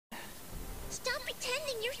Stop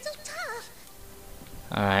pretending you're so tough.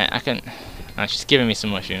 Alright, I can... Oh, she's giving me some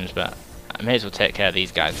mushrooms, but I may as well take care of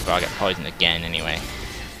these guys before I get poisoned again anyway.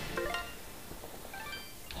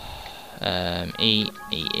 E.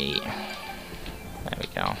 There we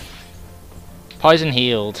go. Poison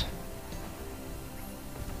healed.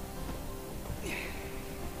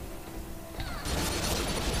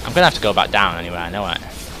 I'm gonna have to go back down anyway, I know it.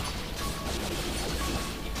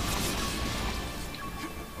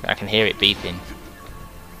 I can hear it beeping.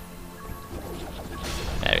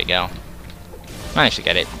 There we go. Managed to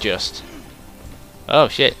get it, just. Oh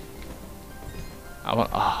shit. I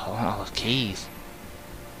want all those keys.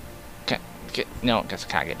 No, guess I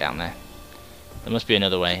can't get down there. There must be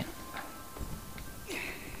another way.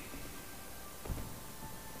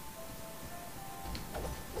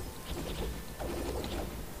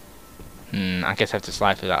 I guess I have to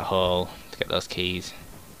slide through that hole to get those keys.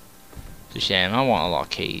 It's a shame, I want a lot of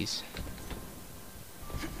keys.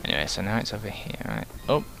 Anyway, so now it's over here, right?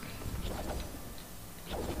 Oh.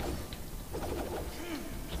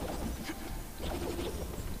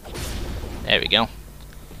 There we go.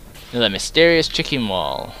 Another mysterious chicken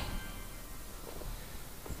wall.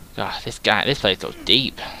 God, this place goes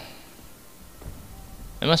deep.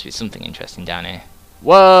 There must be something interesting down here.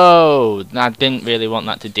 Whoa! I didn't really want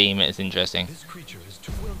that to deem it as interesting. This creature is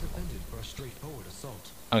too well defended for a straightforward assault.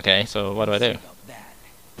 Okay, so what do I do?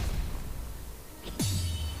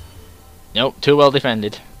 Nope, too well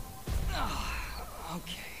defended.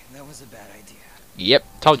 Okay, that was a bad idea.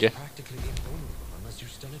 Yep, told you. Practically invulnerable unless you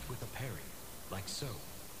stun it with a parry, like so.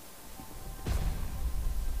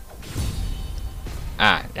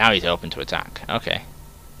 Ah, now he's open to attack. Okay.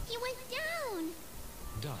 He went down.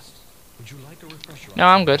 Dust, would you like a refresher? No,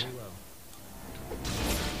 I'm good.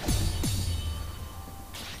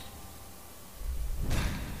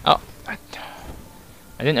 Oh, I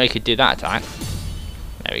didn't know he could do that attack.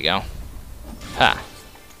 There we go. Ha.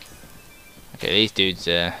 Okay, these dudes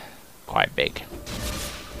are quite big.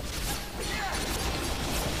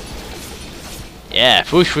 Yeah,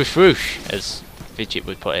 whoosh whoosh whoosh, as Fidget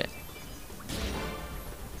would put it.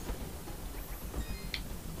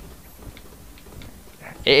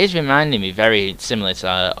 It is reminding me very similar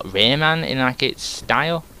to Rayman in like its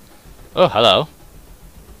style. Oh, hello.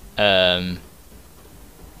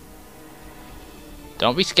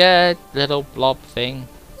 Don't be scared, little blob thing.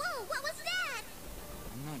 Whoa, what was that?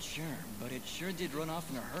 I'm not sure, but it sure did run off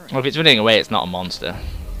in a hurry. Well, if it's running away, it's not a monster.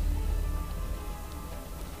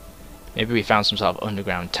 Maybe we found some sort of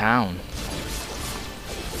underground town.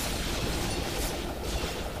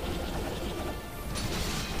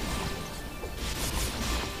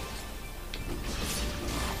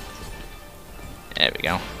 There we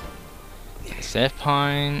go. Save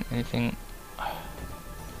point, anything?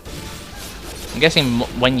 I'm guessing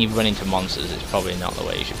when you run into monsters, it's probably not the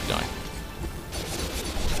way you should be going.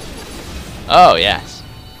 Oh, yes.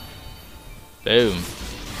 Boom.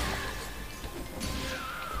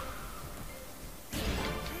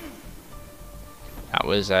 That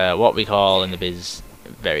was what we call in the biz a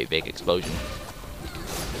very big explosion.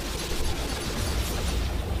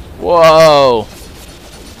 Whoa!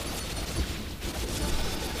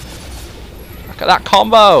 Look at that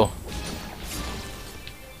combo!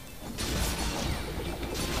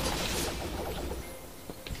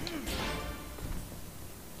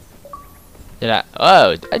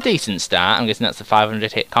 Oh, a decent start. I'm guessing that's a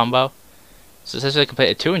 500 hit combo. So it says I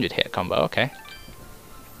completed a 200 hit combo, okay.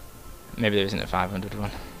 Maybe there isn't a 500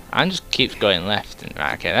 one. And just keeps going left. And,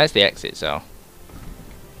 right, okay, that's the exit, so.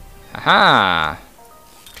 Aha!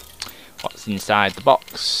 What's inside the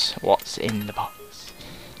box? What's in the box?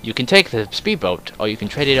 You can take the speedboat, or you can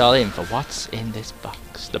trade it all in for what's in this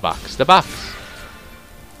box. The box. The box!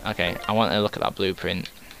 Okay, I want to look at that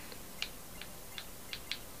blueprint.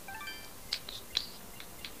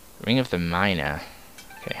 Ring of the Miner.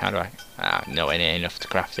 Okay, how do I... Ah, nowhere near enough to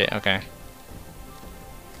craft it, okay.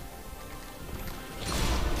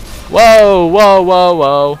 Whoa, whoa, whoa,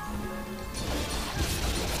 whoa.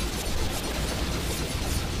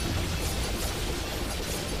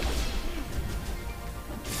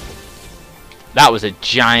 That was a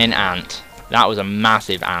giant ant. That was a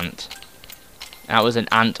massive ant. That was an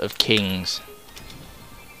ant of kings.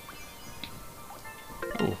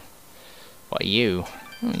 Ooh. What are you?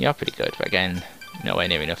 Oh, you're pretty good, but again, nowhere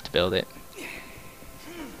near enough to build it.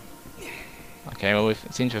 Okay, well we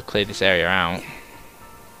seem to have cleared this area out.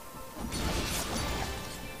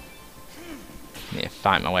 Need to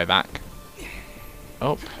fight my way back.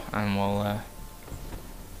 Up, and we'll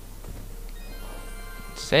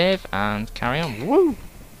save and carry on. Woo!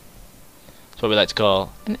 That's what we like to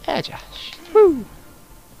call an air dash. Woo!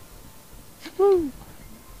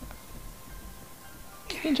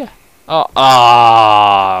 Ninja. Oh,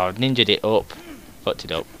 oh, ninja'd it up. Fucked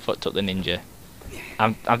it up. Fucked up the ninja.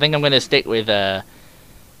 I think I'm going to stick with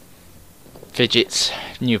Fidget's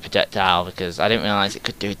new projectile because I didn't realise it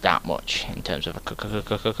could do that much in terms of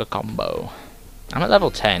a combo. I'm at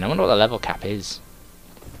level 10. I wonder what the level cap is.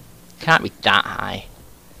 Can't be that high.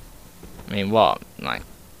 I mean, what? Like,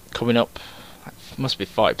 coming up, must be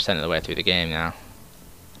 40% of the way through the game now.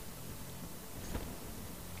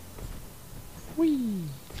 Whee!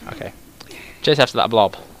 Okay. Chase after that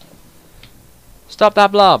blob. Stop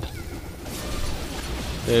that blob!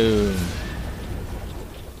 Boom.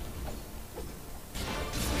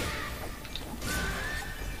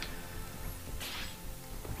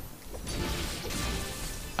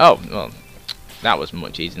 Oh, well, that was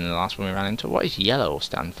much easier than the last one we ran into. What does yellow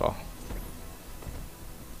stand for?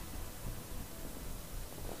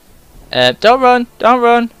 Don't run! Don't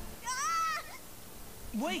run!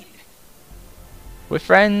 Wait! We're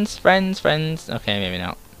friends, friends, friends. Okay, maybe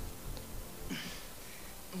not.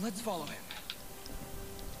 Let's follow him.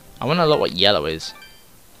 I want to look what yellow is.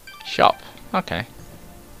 Shop. Okay.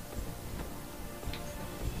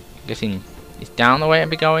 Guessing it's down the way I'd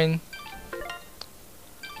be going.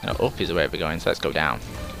 No, up is the way I'd be going, so let's go down.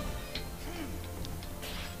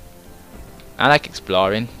 I like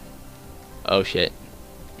exploring. Oh shit.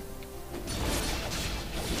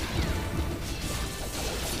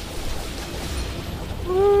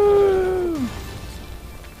 Woo!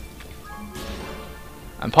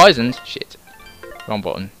 I'm poisoned. Shit. Wrong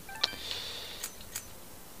button.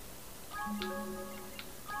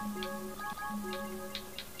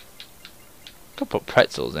 Could put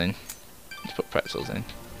pretzels in. Let's put pretzels in.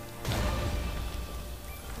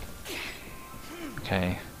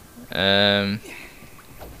 Okay. I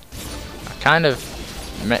kind of...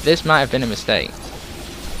 This might have been a mistake.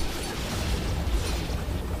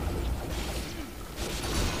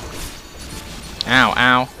 Ow,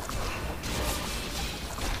 ow.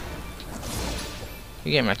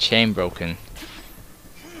 You're getting my chain broken.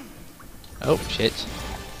 Oh, shit.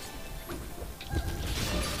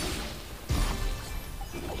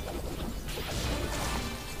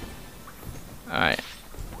 Alright.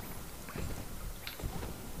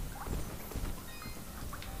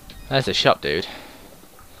 There's a shop, dude.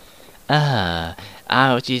 Ah,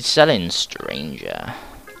 what are you selling, stranger?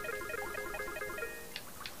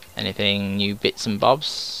 Anything new bits and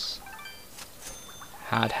bobs?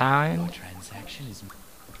 Hard hind? Transaction is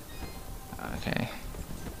Okay.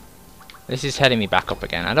 This is heading me back up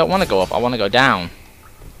again. I don't want to go up, I want to go down.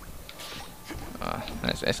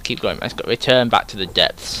 Let's keep going. Let's go. Return back to the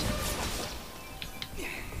depths.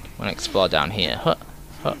 I want to explore down here. Huh,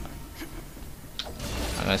 huh.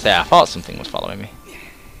 I'm going to say I thought something was following me.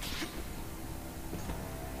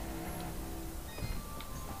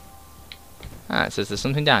 Ah, it says there's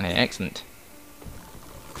something down here. Excellent.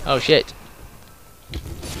 Oh shit.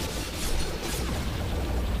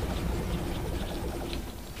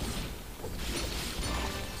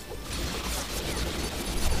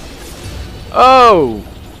 Oh!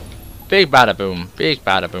 Big bada boom. Big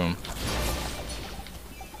bada boom.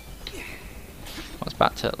 What's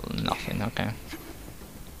back to nothing? Okay.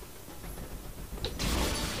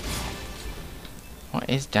 What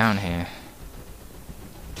is down here?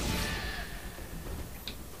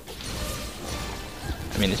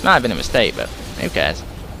 I mean, this might have been a mistake, but who cares?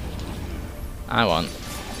 I want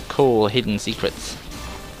cool hidden secrets.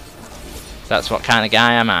 That's what kind of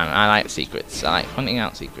guy I am. I like secrets. I like hunting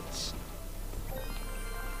out secrets.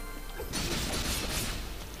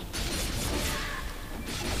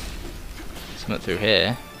 Something through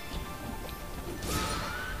here.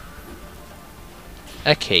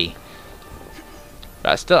 A key.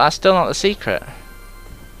 But that's still not the secret.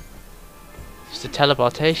 Just a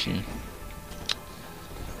teleportation.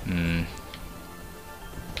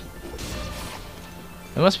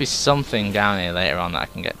 There must be something down here later on that I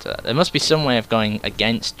can get to. There must be some way of going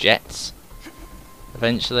against jets.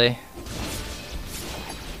 Eventually.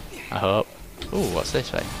 I hope. Ooh, what's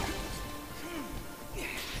this way?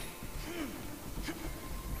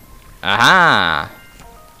 Aha!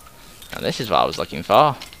 Now this is what I was looking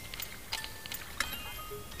for.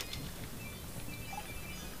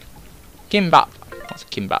 Kimbap. What's a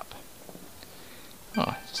kimbap?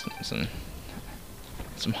 Oh,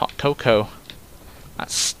 some hot cocoa.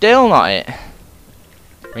 That's still not it.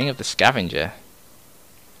 Ring of the Scavenger.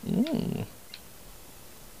 Ooh.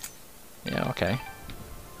 Yeah, okay.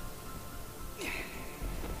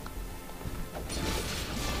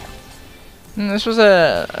 This was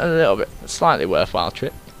a little bit, slightly worthwhile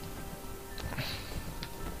trip.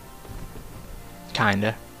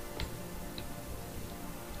 Kinda.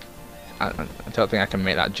 I don't think I can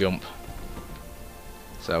make that jump.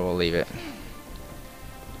 So we'll leave it.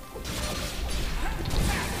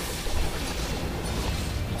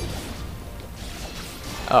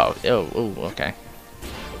 Oh, okay.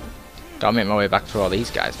 Gotta make my way back through all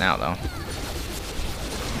these guys now, though.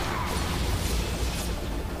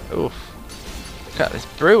 Oof. Look at this,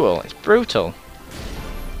 brutal. It's brutal.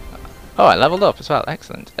 Oh, I leveled up as well.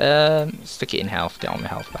 Excellent. Stick it in health. Get all my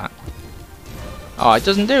health back. Oh, it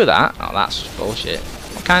doesn't do that? Oh, that's bullshit.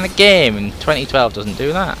 What kind of game in 2012 doesn't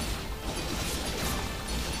do that?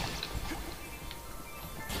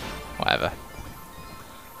 Whatever.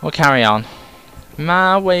 We'll carry on.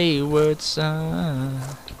 My wayward son,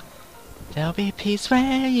 there'll be peace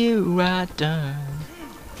where you are done.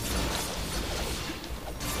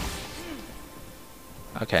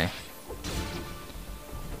 Okay.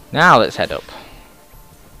 Now let's head up.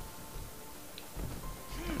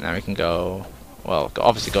 Now we can go. Well,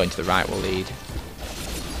 obviously going to the right will lead.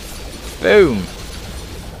 Boom!